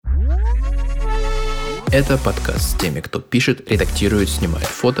Это подкаст с теми, кто пишет, редактирует, снимает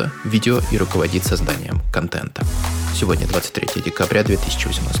фото, видео и руководит созданием контента. Сегодня 23 декабря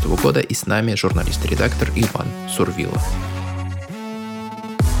 2018 года, и с нами журналист и редактор Иван Сурвило.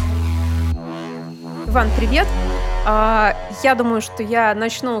 Иван, привет! Я думаю, что я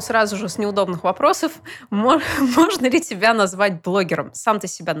начну сразу же с неудобных вопросов. Можно ли тебя назвать блогером? Сам ты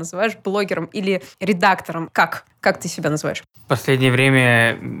себя называешь блогером или редактором? Как ты себя называешь? В последнее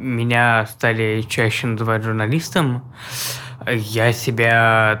время меня стали чаще называть журналистом. Я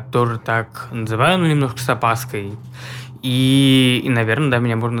себя тоже так называю, но немножко с опаской. И, наверное, да,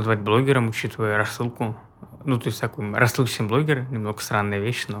 меня можно назвать блогером, учитывая рассылку. Ну, то есть такой рассылочный блогер, немного странная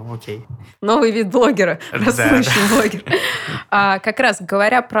вещь, но окей. Новый вид блогера, рассылочный блогер. Как раз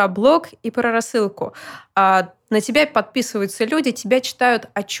говоря про блог и про рассылку, на тебя подписываются люди, тебя читают.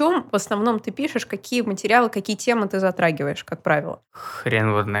 О чем в основном ты пишешь, какие материалы, какие темы ты затрагиваешь, как правило? Хрен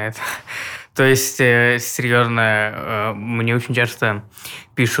его знает. То есть, серьезно, мне очень часто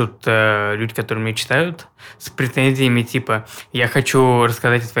пишут люди, которые меня читают, с претензиями типа «Я хочу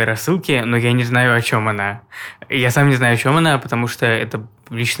рассказать о твоей рассылке, но я не знаю, о чем она». Я сам не знаю, о чем она, потому что это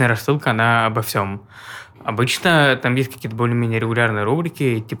личная рассылка, она обо всем. Обычно там есть какие-то более-менее регулярные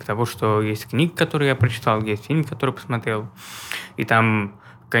рубрики, типа того, что есть книга, которую я прочитал, есть фильм, который посмотрел, и там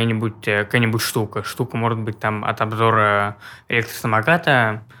какая-нибудь штука. Штука может быть там от обзора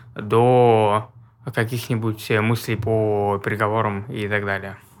электросамоката до каких-нибудь мыслей по переговорам и так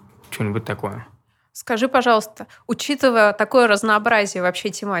далее. Что-нибудь такое. Скажи, пожалуйста, учитывая такое разнообразие вообще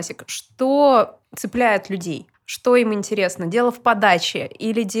тематик, что цепляет людей? Что им интересно? Дело в подаче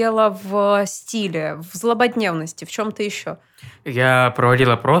или дело в стиле, в злободневности, в чем-то еще? Я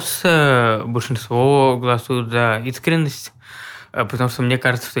проводил опрос, большинство голосуют за искренность, потому что мне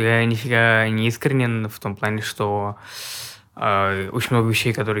кажется, что я нифига не искренен в том плане, что очень много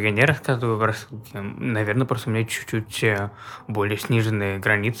вещей, которые я не рассказываю в рассылке. Наверное, просто у меня чуть-чуть более сниженные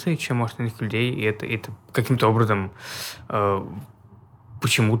границы, чем у остальных людей, и это каким-то образом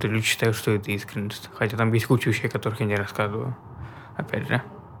почему-то люди считают, что это искренность. Хотя там есть куча вещей, которых я не рассказываю. Опять же.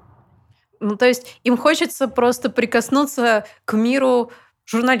 Ну, то есть им хочется просто прикоснуться к миру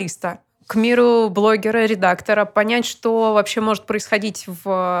журналиста, к миру блогера, редактора, понять, что вообще может происходить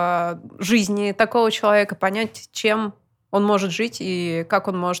в жизни такого человека, понять, чем он может жить и как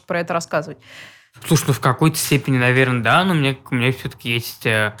он может про это рассказывать. Слушай, ну в какой-то степени, наверное, да, но у меня все-таки есть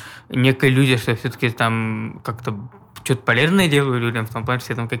некая иллюзия, что я все-таки там как-то что-то полезное делаю людям, в том плане,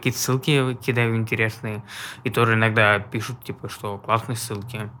 что я там какие-то ссылки кидаю интересные, и тоже иногда пишут, типа, что классные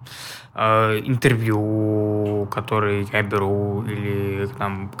ссылки. Интервью, которые я беру, или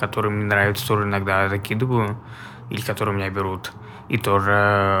там, которые мне нравятся, тоже иногда закидываю, или которые меня берут, и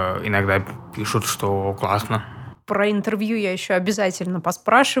тоже иногда пишут, что классно. Про интервью я еще обязательно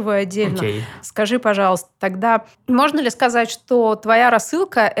поспрашиваю отдельно. Окей. Скажи, пожалуйста, тогда можно ли сказать, что твоя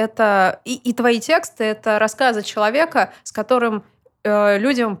рассылка это и твои тексты это рассказы человека, с которым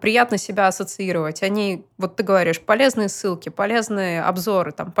людям приятно себя ассоциировать? Они, вот ты говоришь, полезные ссылки, полезные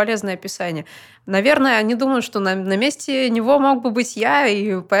обзоры, там, полезное описание. Наверное, они думают, что на месте него мог бы быть я,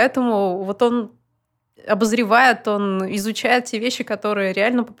 и поэтому вот он обозревает, он изучает те вещи, которые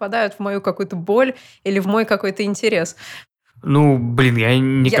реально попадают в мою какую-то боль или в мой какой-то интерес. Ну, блин, я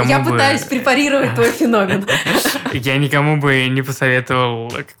никому Я пытаюсь препарировать твой феномен. Я никому бы не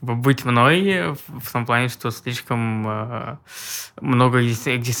посоветовал быть мной, в том плане, что слишком много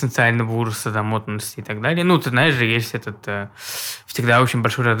экзистенциального ужаса, замотанности и так далее. Ну, ты знаешь же, есть всегда очень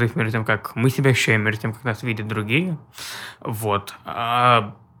большой разрыв между тем, как мы себя ощущаем, между тем, как нас видят другие. Вот.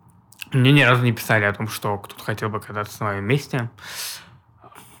 Мне ни разу не писали о том, что кто-то хотел бы оказаться на моем месте.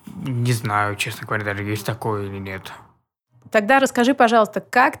 Не знаю, честно говоря, даже есть такое или нет. Тогда расскажи, пожалуйста,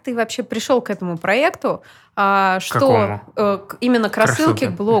 как ты вообще пришел к этому проекту? Какому? Именно к рассылке,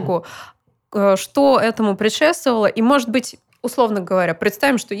 к блогу. Что этому предшествовало? И, может быть, условно говоря,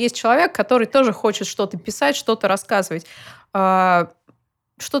 представим, что есть человек, который тоже хочет что-то писать, что-то рассказывать. Что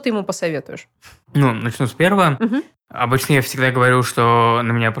ты ему посоветуешь? Ну, начну с первого. Угу. Обычно я всегда говорю, что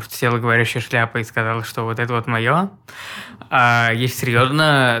на меня просто села говорящая шляпа и сказала, что вот это вот мое. А если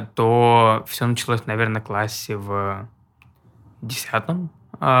серьезно, то все началось, наверное, в классе в 10-м.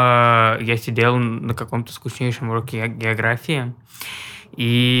 Я сидел на каком-то скучнейшем уроке географии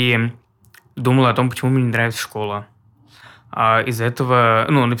и думал о том, почему мне не нравится школа. Из этого,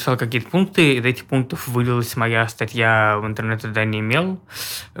 написал какие-то пункты, из этих пунктов вылилась моя статья в интернет-издании «Мел»,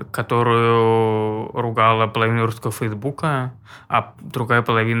 которую ругала половина русского Фейсбука, а другая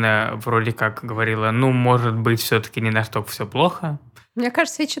половина вроде как говорила, может быть, все-таки не настолько все плохо. Мне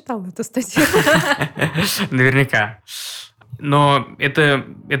кажется, я читала эту статью. Наверняка. Но это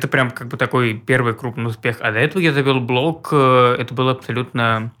прям как бы такой первый крупный успех. А до этого я завел блог, это было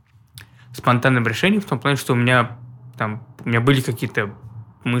абсолютно спонтанным решением, в том плане, что у меня были какие-то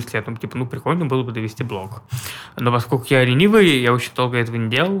мысли о том, типа, прикольно было бы довести блог. Но поскольку я ленивый, я очень долго этого не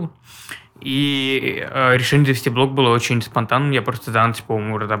делал, и решение довести блог было очень спонтанным. Я просто за ночь,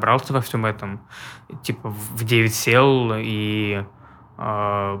 по-моему, разобрался во всем этом. Типа в 9 сел, и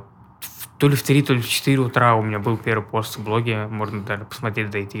то ли в 3, то ли в 4 утра у меня был первый пост в блоге. Можно даже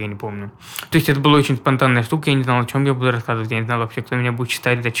посмотреть, дойти, я не помню. То есть это была очень спонтанная штука. Я не знал, о чем я буду рассказывать. Я не знал вообще, кто меня будет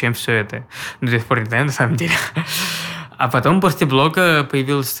читать, зачем все это. До сих пор не знаю, на самом деле. А потом после блога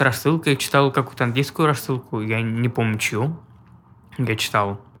появилась рассылка. Я читал какую-то английскую рассылку. Я не помню, чью. Я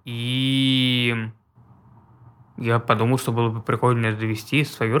читал. И я подумал, что было бы прикольно довести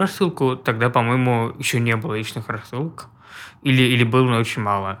свою рассылку. Тогда, по-моему, еще не было личных рассылок. Или было, но очень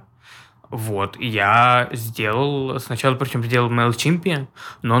мало. Вот. И я сначала сделал в MailChimp,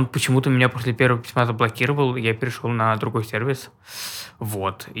 но он почему-то меня после первого письма заблокировал, и я перешел на другой сервис.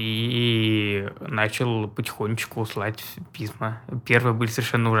 Вот. И начал потихонечку слать письма. Первые были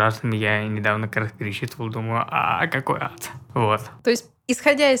совершенно ужасными. Я недавно как раз перечитывал, думаю, какой ад. Вот. То есть,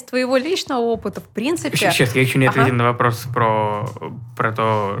 исходя из твоего личного опыта, в принципе... Сейчас я еще не ответил на вопрос про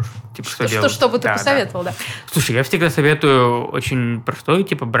то, типа, что делать. Что бы ты посоветовал, да? Слушай, я всегда советую очень простое,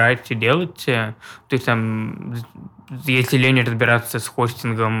 типа, брать и делать. То есть, там, если лень разбираться с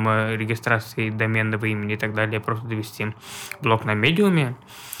хостингом, регистрацией доменного имени и так далее, просто довести блог на медиуме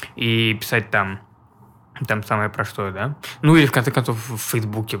и писать там. Там самое простое, да? Или, в конце концов, в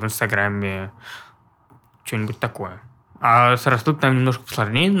Фейсбуке, в Инстаграме, что-нибудь такое. А с рассылкой там немножко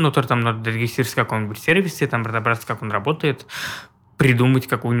посложнее, но тоже там надо зарегистрироваться в каком-нибудь сервисе, там разобраться, как он работает, придумать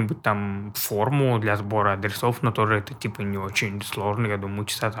какую-нибудь там форму для сбора адресов, но тоже это типа не очень сложно, я думаю,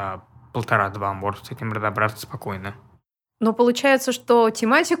 часа 1,5-2 может с этим разобраться спокойно. Но получается, что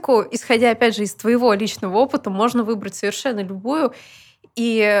тематику, исходя, опять же, из твоего личного опыта, можно выбрать совершенно любую.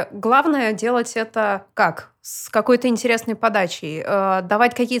 И главное делать это как? С какой-то интересной подачей.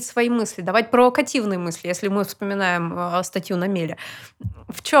 Давать какие-то свои мысли, давать провокативные мысли, если мы вспоминаем статью на Меле.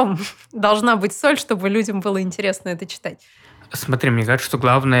 В чем должна быть соль, чтобы людям было интересно это читать? Смотри, мне кажется, что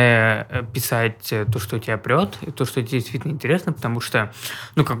главное писать то, что тебя прет, и то, что тебе действительно интересно, потому что,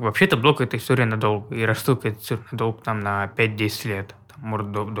 вообще-то блог – это история надолго, и рассылка – это история надолго, там, на 5-10 лет, там,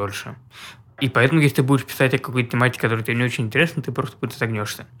 может, дольше. И поэтому, если ты будешь писать о какой-то тематике, которая тебе не очень интересна, ты просто будет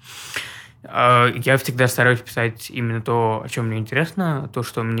загнешься. Я всегда стараюсь писать именно то, о чем мне интересно, то,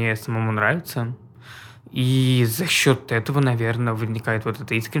 что мне самому нравится. И за счет этого, наверное, возникает вот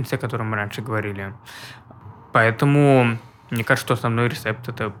эта искренность, о которой мы раньше говорили. Поэтому мне кажется, что основной рецепт –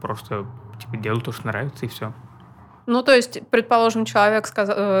 это просто делать то, что нравится, и все. То есть, предположим, человек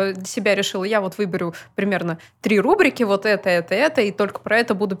для себя решил, я вот выберу примерно 3 рубрики, вот это, и только про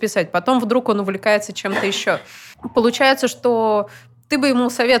это буду писать. Потом вдруг он увлекается чем-то еще. Получается, что ты бы ему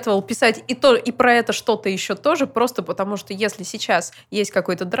советовал писать и про это что-то еще тоже, просто потому что если сейчас есть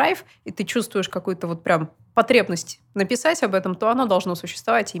какой-то драйв, и ты чувствуешь какую-то вот прям потребность написать об этом, то оно должно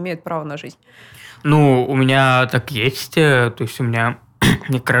существовать и имеет право на жизнь. У меня так есть. То есть у меня,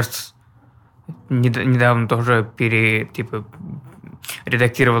 мне кажется, недавно тоже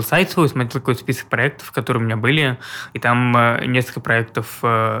редактировал сайт свой, смотрел какой-то список проектов, которые у меня были, и там несколько проектов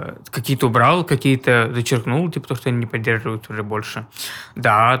какие-то убрал, какие-то зачеркнул, то, что они не поддерживают уже больше.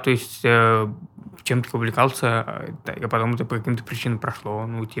 Да, то есть чем-то увлекался, и потом это по каким-то причинам прошло,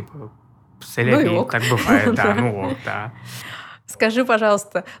 так бывает, да. Скажи,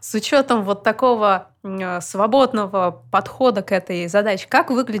 пожалуйста, с учетом вот такого свободного подхода к этой задаче, как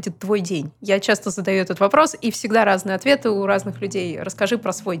выглядит твой день? Я часто задаю этот вопрос, и всегда разные ответы у разных людей. Расскажи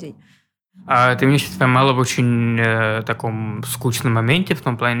про свой день. Ты меня сейчас поймала в очень таком скучном моменте, в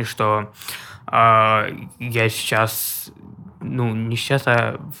том плане, что я сейчас, не сейчас,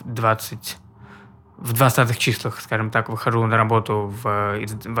 а в 20-х числах, скажем так, выхожу на работу в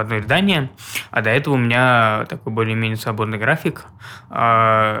одно издание, а до этого у меня такой более-менее свободный график,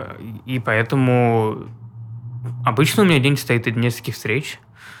 и поэтому обычно у меня день состоит из нескольких встреч,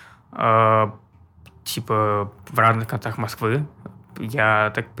 в разных концах Москвы.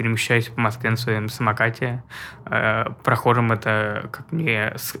 Я так перемещаюсь по Москве на своем самокате. Прохожим это, как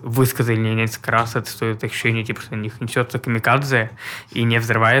мне высказали несколько раз, это стоит ощущение, что у них несется камикадзе и не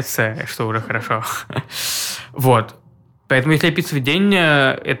взрывается, что уже хорошо. Вот. Поэтому, если описывать день,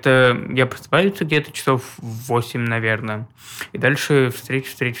 это я просыпаюсь где-то часов в 8, наверное. И дальше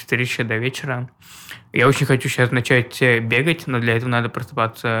встреча до вечера. Я очень хочу сейчас начать бегать, но для этого надо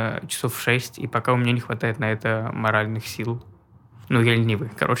просыпаться часов в 6, и пока у меня не хватает на это моральных сил. Я ленивый,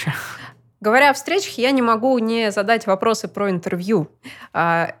 короче. Говоря о встречах, я не могу не задать вопросы про интервью.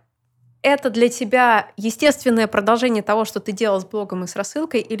 Это для тебя естественное продолжение того, что ты делал с блогом и с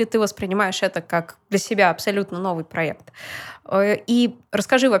рассылкой, или ты воспринимаешь это как для себя абсолютно новый проект? И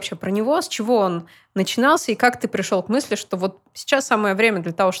расскажи вообще про него, с чего он начинался, и как ты пришел к мысли, что вот сейчас самое время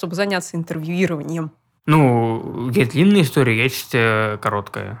для того, чтобы заняться интервьюированием. Ну, есть длинная история, есть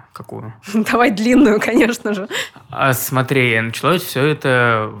короткая. Какую? Давай длинную, конечно же. Смотри, началось все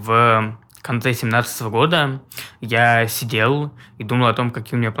это в конце 2017 года. Я сидел и думал о том,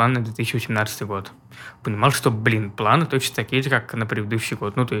 какие у меня планы на 2018 год. Понимал, что, планы точно такие же, как на предыдущий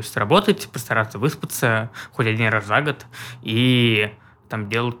год. Ну, то есть работать, постараться выспаться хоть один раз за год и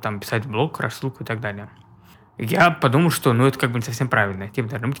писать блог, рассылку и так далее. Я подумал, что, это как бы не совсем правильно.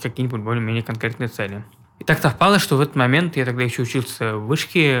 Должны быть какие-нибудь более-менее конкретные цели. И так совпало, что в этот момент, я тогда еще учился в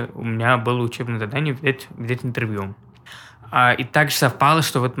вышке, у меня было учебное задание взять интервью. И также совпало,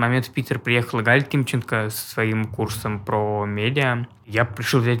 что в этот момент в Питер приехала Галя Тимченко со своим курсом про медиа. Я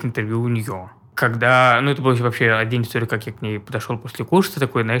пришел взять интервью у нее. Когда, это был вообще отдельная история, как я к ней подошел после курса,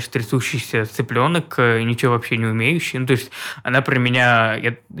 такой, знаешь, трясущийся цыпленок, ничего вообще не умеющий. То есть она про меня,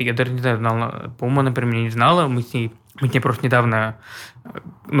 я даже не знаю, знала, по-моему, она про меня не знала, мы с ней просто недавно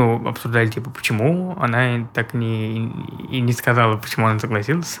обсуждали, почему она так не сказала, почему она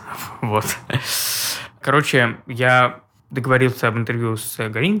согласилась. Вот. Короче, я договорился об интервью с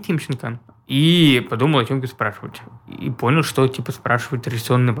Галиной Тимченко и подумал, о чем ее спрашивать. И понял, что спрашивать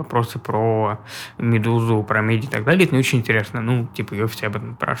традиционные вопросы про «Медузу», про медиа и так далее, это не очень интересно. Ее все об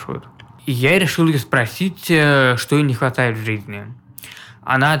этом спрашивают. И я решил ее спросить, что ей не хватает в жизни.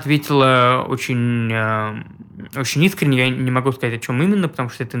 Она ответила очень искренне, я не могу сказать, о чем именно, потому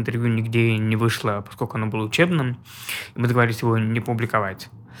что это интервью нигде не вышло, поскольку оно было учебным, и мы договорились его не публиковать.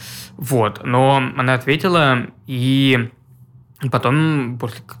 Вот, но она ответила, и потом,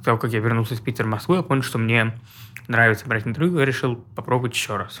 после того, как я вернулся из Питера в Москву, я понял, что мне нравится брать интервью, я решил попробовать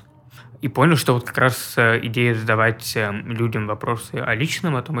еще раз. И понял, что как раз идея задавать людям вопросы о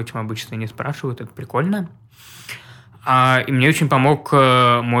личном, о том, о чем обычно не спрашивают, это прикольно. И мне очень помог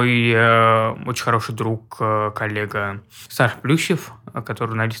мой очень хороший друг, коллега Саша Плющев, который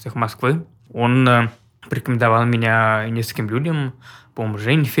журналист Москвы. Он порекомендовал меня нескольким людям, по-моему,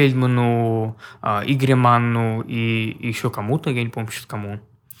 Жене Фельдману, Игорю Манну и еще кому-то, я не помню сейчас кому,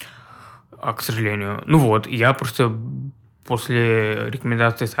 к сожалению. Я просто после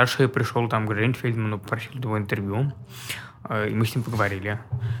рекомендации Саши пришел к Жене Фельдману, попросил его интервью, и мы с ним поговорили.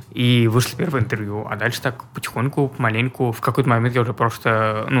 И вышло первое интервью, а дальше так потихоньку, помаленьку, в какой-то момент я уже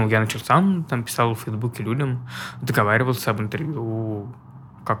просто, я начал сам, писал в Фейсбуке людям, договаривался об интервью,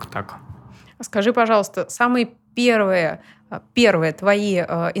 как так. Скажи, пожалуйста, самые первые твои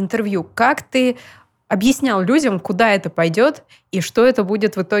интервью, как ты объяснял людям, куда это пойдет и что это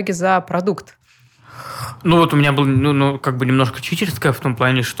будет в итоге за продукт? У меня было, немножко читерское в том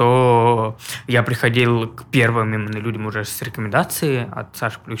плане, что я приходил к первым именно людям уже с рекомендацией от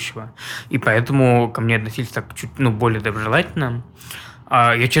Саши Плющева, и поэтому ко мне относились так чуть, более доброжелательно.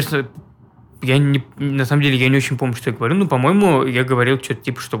 Я, честно, на самом деле, я не очень помню, что я говорю, но, по-моему, я говорил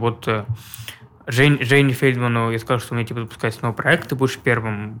что-то что Жене Фельдману я сказал, что у меня запускается новый проект, ты будешь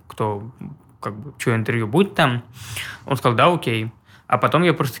первым, кто, чье интервью будет там. Он сказал, да, окей. А потом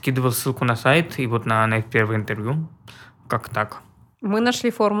я просто кидывал ссылку на сайт, и на это первое интервью. Как так? Мы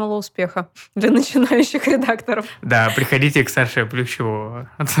нашли формулу успеха для начинающих редакторов. Да, приходите к Саше Плющеву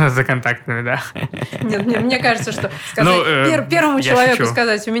за контактами, да. Нет, мне кажется, что первому человеку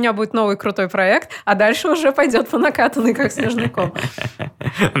сказать, у меня будет новый крутой проект, а дальше уже пойдет по накатанной, как снежный ком.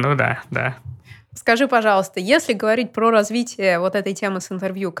 Да. Скажи, пожалуйста, если говорить про развитие вот этой темы с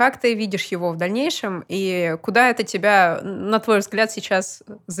интервью, как ты видишь его в дальнейшем и куда это тебя, на твой взгляд, сейчас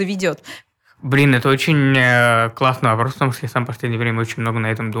заведет? Это очень классный вопрос, потому что я сам в последнее время очень много на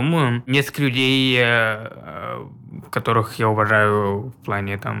этом думаю. Несколько людей, которых я уважаю в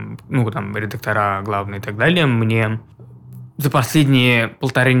плане редактора главные и так далее, мне за последние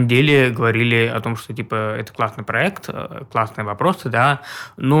 1,5 недели говорили о том, что, это классный проект, классные вопросы, да,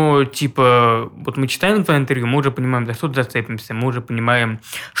 но, мы читаем твое интервью, мы уже понимаем, за что ты зацепимся, мы уже понимаем,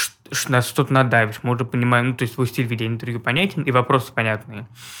 на что ты надавишь, мы уже понимаем, твой стиль ведения интервью понятен, и вопросы понятные.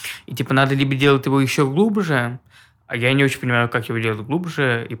 И, надо либо делать его еще глубже, а я не очень понимаю, как его делать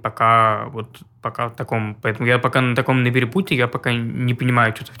глубже, и пока в таком, поэтому я пока на таком на перепутье, я пока не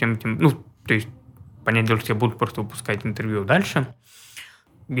понимаю, что совсем этим, понятное дело, что я буду просто выпускать интервью дальше.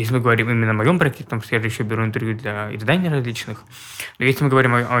 если мы говорим именно о моем проекте, потому что я же еще беру интервью для изданий различных, но если мы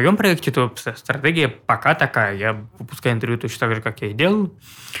говорим о моем проекте, то стратегия пока такая. Я выпускаю интервью точно так же, как я и делал,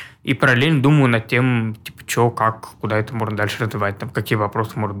 и параллельно думаю над тем, типа, что, как, куда это можно дальше развивать, там, какие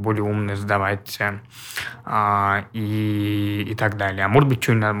вопросы может более умные задавать и так далее. А может быть,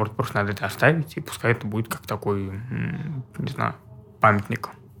 что не надо, может, просто надо это оставить, и пускай это будет как такой, не знаю, памятник.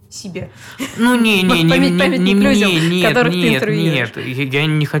 Себе. Ну, Памятник людям, которых ты интервьюируешь. Нет, я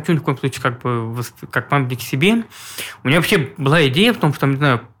не хочу ни в коем случае как памятник себе. У меня вообще была идея в том, что, не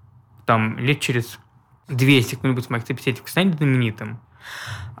знаю, там лет через 200 кто-нибудь из моих собеседников станет знаменитым,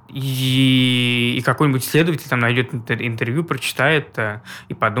 и какой-нибудь исследователь там найдет интервью, прочитает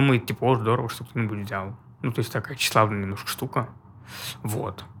и подумает, типа, о, здорово, что кто-нибудь взял. Ну, то есть такая тщеславная немножко штука.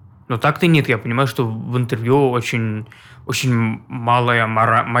 Вот. Но так-то нет. Я понимаю, что в интервью очень, очень малая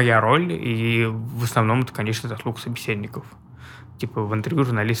моя роль, и в основном это, конечно, заслуга собеседников. Типа в интервью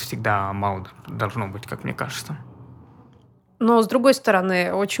журналистов всегда мало должно быть, как мне кажется. Но, с другой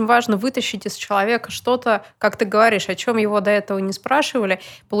стороны, очень важно вытащить из человека что-то, как ты говоришь, о чем его до этого не спрашивали.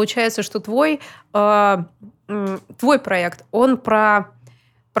 Получается, что твой проект, он про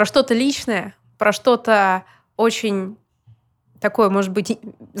что-то личное, про что-то очень такое, может быть,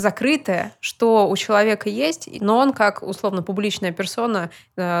 закрытое, что у человека есть, но он, как условно публичная персона,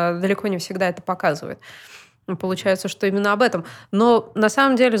 далеко не всегда это показывает. Получается, что именно об этом. Но на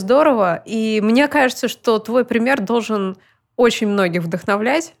самом деле здорово, и мне кажется, что твой пример должен очень многих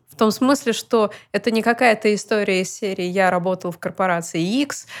вдохновлять, в том смысле, что это не какая-то история из серии «Я работал в корпорации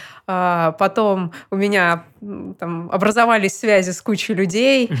X», потом у меня там образовались связи с кучей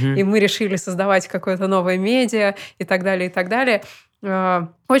людей, и мы решили создавать какое-то новое медиа и так далее, и так далее.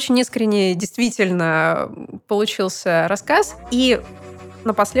 Очень искренне, действительно, получился рассказ. И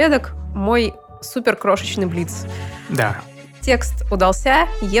напоследок мой супер крошечный блиц. Да. Текст удался,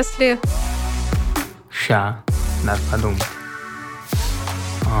 если... Ща, надо подумать.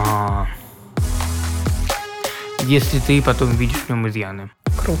 Если ты потом видишь в нем изъяны.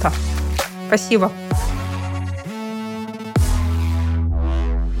 Круто. Спасибо.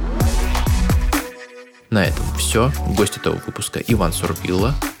 На этом все. Гость этого выпуска Иван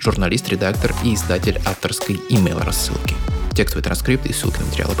Сурвилла, журналист, редактор и издатель авторской email-рассылки. Текстовый транскрипт и ссылки на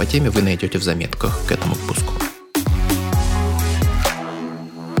материалы по теме вы найдете в заметках к этому выпуску.